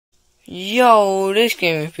Yo, this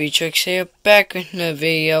Gaming Featrix here, back in the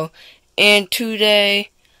video, and today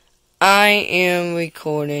I am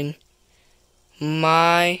recording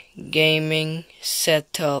my gaming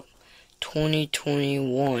setup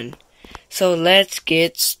 2021. So let's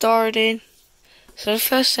get started. So the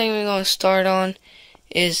first thing we're going to start on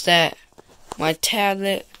is that my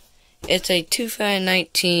tablet, it's a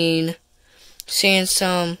 2019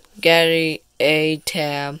 Samsung Galaxy A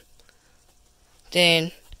Tab.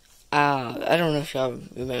 Then I don't know if y'all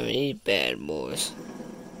remember these bad boys.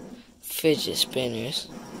 Fidget spinners.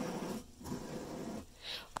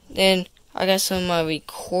 Then I got some of my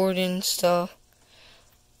recording stuff.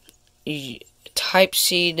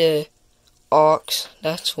 Type-C to aux.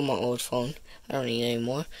 That's for my old phone. I don't need it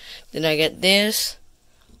anymore. Then I got this.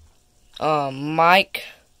 Mic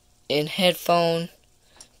and headphone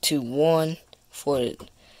to 1 for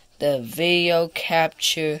the video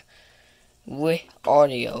capture with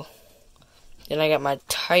audio. Then I got my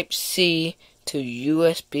Type-C to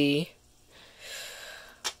USB.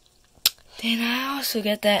 Then I also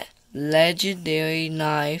got that legendary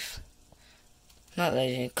knife. Not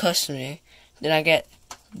legendary, customary. Then I got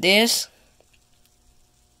this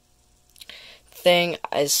thing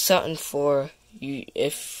as something for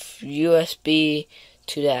if USB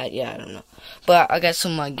to that. Yeah, I don't know. But I got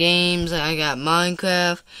some of my games. I got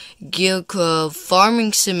Minecraft, Gear Club,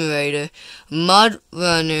 Farming Simulator, Mud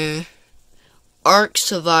Runner, Ark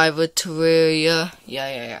Survivor, Terraria.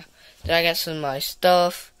 Yeah. Then I got some of my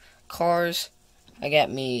stuff, cars. I got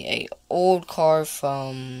me a old car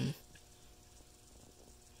from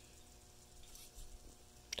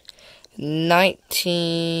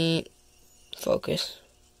 19. Focus.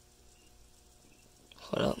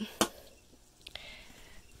 Hold up.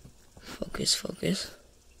 Focus.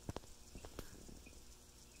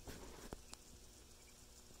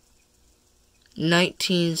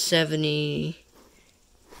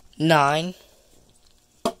 1979.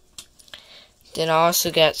 Then I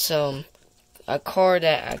also got a car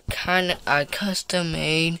that I custom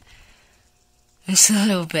made. It's a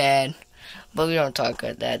little bad, but we don't talk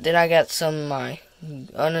about that. Then I got some of my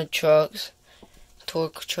other trucks,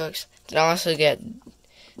 torque trucks. Then I also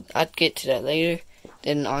I'll get to that later.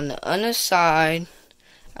 Then on the other side,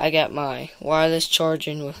 I got my wireless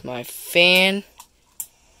charging with my fan.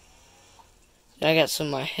 Then I got some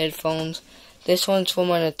of my headphones. This one's for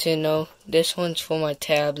my Nintendo. This one's for my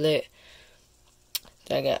tablet.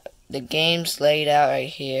 Then I got the games laid out right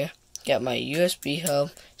here. Got my USB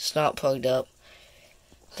hub. It's not plugged up.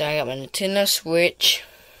 Then I got my Nintendo Switch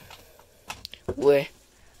with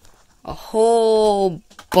a whole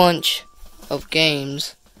bunch of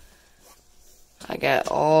games. I got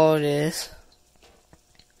all this.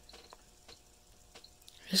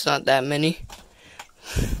 It's not that many.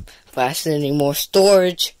 But I still need more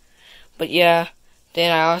storage. But yeah.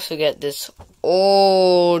 Then I also got this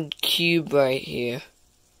old cube right here.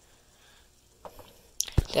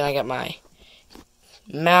 Then I got my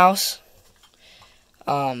mouse.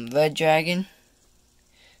 Red Dragon.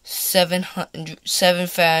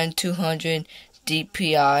 7200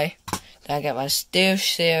 DPI. Then I got my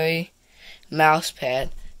SteelSeries mouse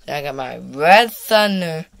pad. Then I got my Red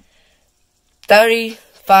Thunder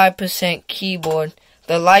 35% keyboard.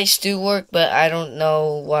 The lights do work, but I don't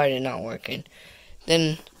know why they're not working.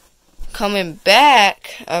 Then coming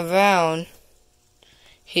back around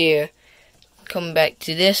here, coming back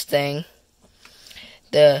to this thing,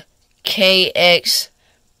 the KX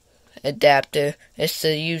adapter. It's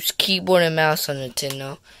to use keyboard and mouse on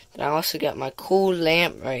Nintendo. Then I also got my cool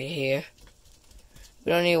lamp right here.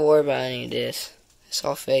 We don't need to worry about any of this. It's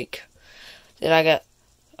all fake. Then I got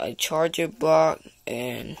a charger block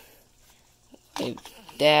and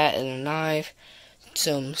that and a knife,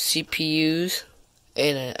 some CPUs,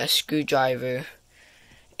 and a screwdriver,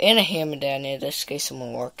 and a hammer down there just in case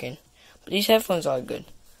someone working. But these headphones are good.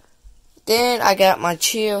 Then I got my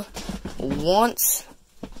chair once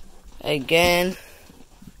again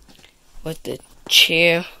with the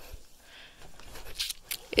chair.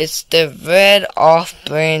 It's the Red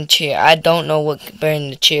Off-brand chair. I don't know what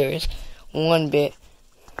brand the chair is one bit.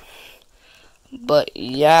 But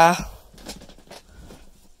yeah.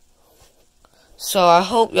 So I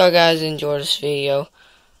hope y'all guys enjoy this video.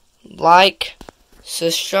 Like,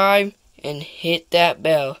 subscribe, and hit that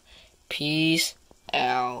bell. Peace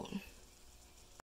out.